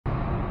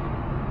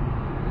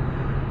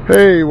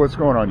Hey, what's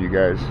going on, you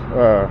guys?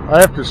 I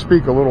have to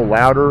speak a little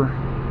louder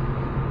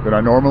than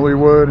I normally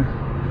would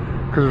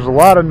because there's a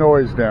lot of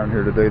noise down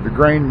here today. The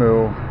grain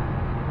mill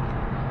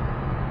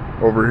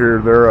over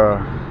here,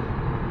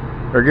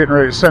 they're getting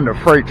ready to send a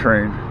freight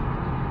train.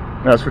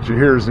 That's what you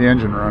hear is the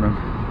engine running.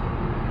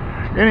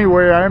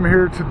 Anyway, I am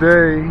here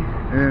today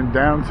in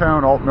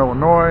downtown Alton,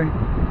 Illinois,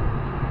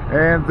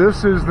 and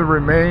this is the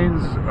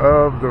remains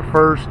of the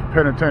first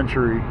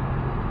penitentiary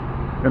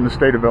in the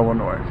state of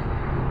Illinois.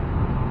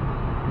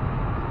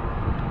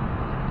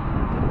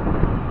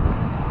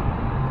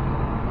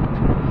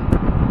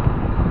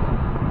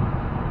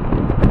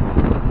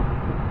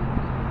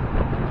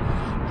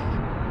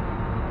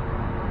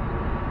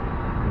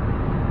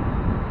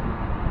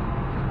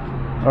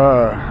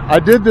 I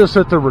did this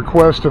at the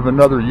request of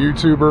another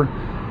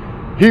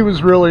YouTuber. He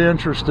was really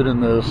interested in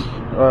this.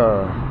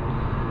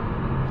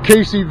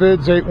 Casey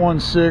Vids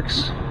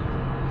 816,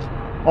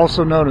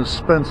 also known as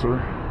Spencer.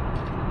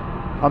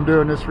 I'm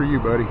doing this for you,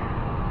 buddy.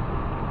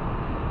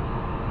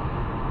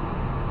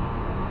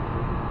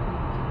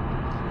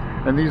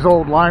 And these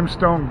old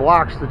limestone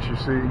blocks that you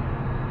see,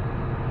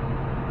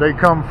 they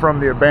come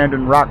from the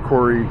abandoned rock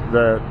quarry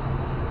that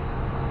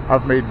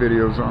I've made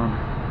videos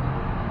on.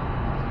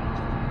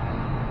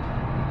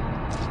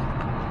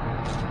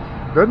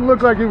 Doesn't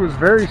look like it was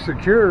very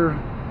secure,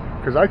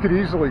 because I could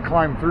easily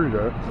climb through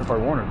that if I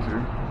wanted to.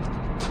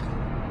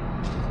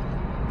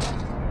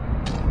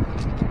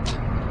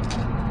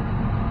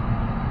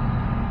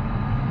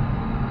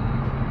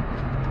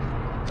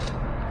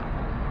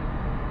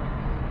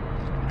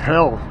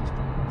 Hell,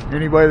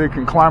 anybody that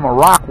can climb a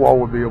rock wall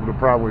would be able to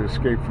probably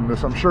escape from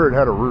this. I'm sure it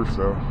had a roof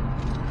though.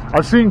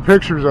 I've seen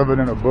pictures of it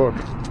in a book.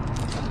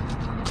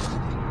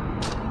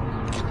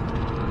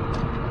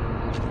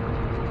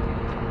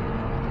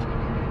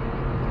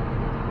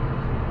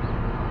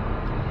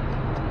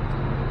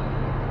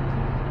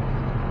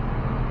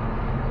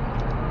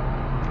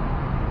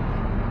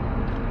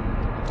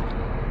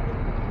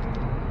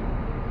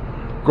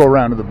 Go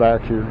around to the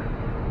back here.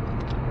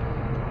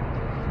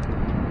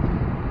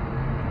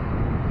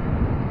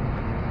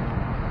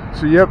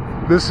 So yep,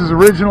 this is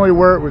originally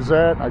where it was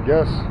at, I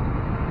guess.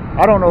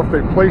 I don't know if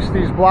they placed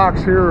these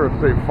blocks here or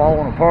if they've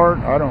fallen apart.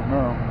 I don't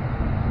know.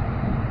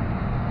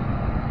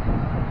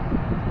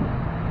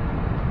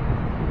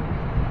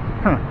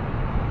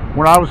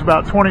 When I was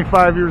about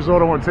 25 years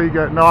old, I want to tell you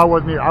guys, no, I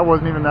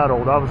wasn't even that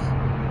old. I was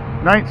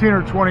 19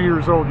 or 20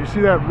 years old. You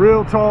see that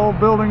real tall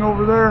building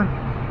over there?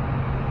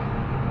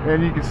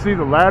 And you can see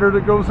the ladder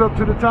that goes up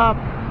to the top.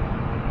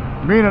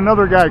 Me and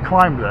another guy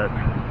climbed that.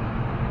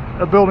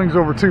 That building's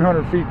over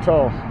 200 feet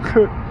tall.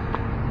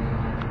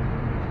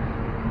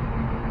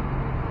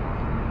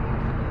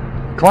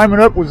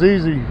 Climbing up was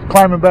easy.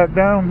 Climbing back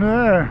down,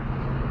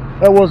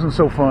 that wasn't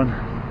so fun.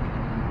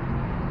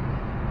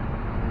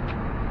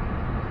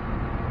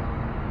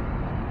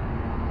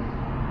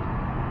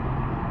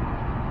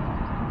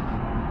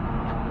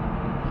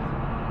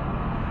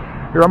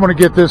 Here, I'm going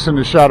to get this in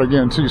the shot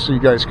again too so you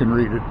guys can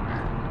read it.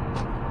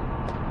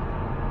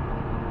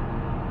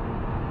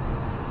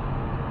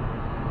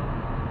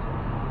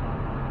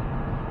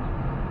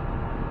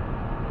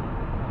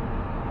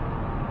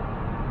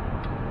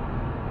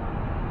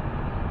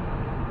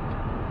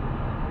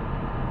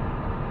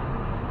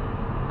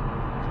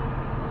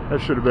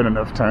 That should have been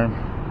enough time.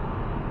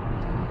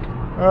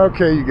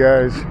 Okay, you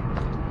guys.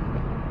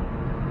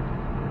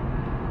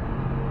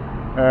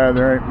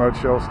 There ain't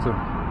much else to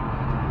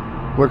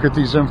look at.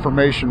 These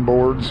information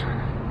boards.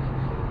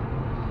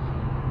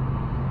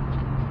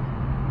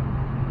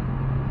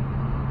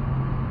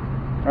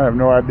 I have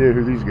no idea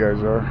who these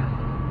guys are.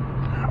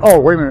 Oh,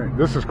 wait a minute.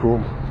 This is cool.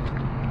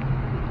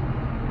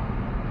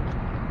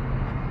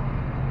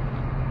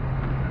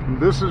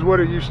 This is what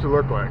it used to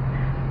look like.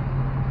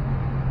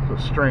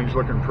 It's a strange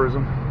looking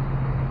prison.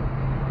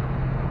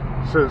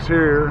 It says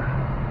here,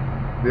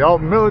 the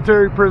Alton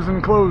Military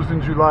Prison closed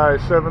in July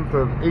 7th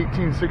of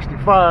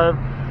 1865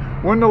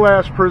 when the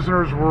last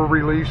prisoners were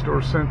released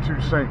or sent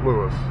to St.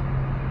 Louis,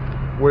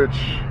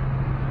 which,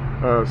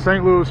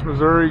 St. Louis,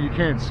 Missouri, you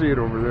can't see it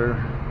over there.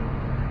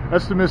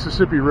 That's the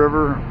Mississippi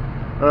River.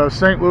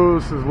 St.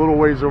 Louis is a little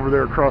ways over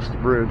there across the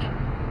bridge.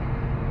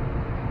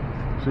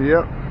 So,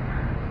 yep.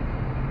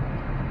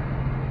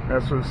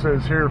 That's what it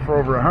says here. For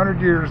over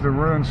 100 years, the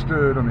ruin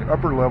stood on the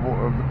upper level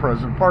of the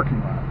present parking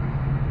lot.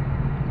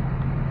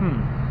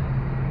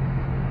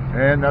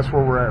 And that's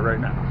where we're at right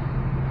now.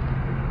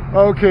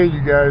 Okay,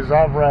 you guys,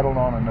 I've rattled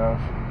on enough.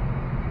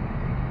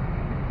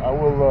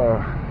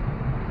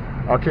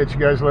 I'll catch you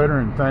guys later,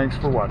 and thanks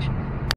for watching.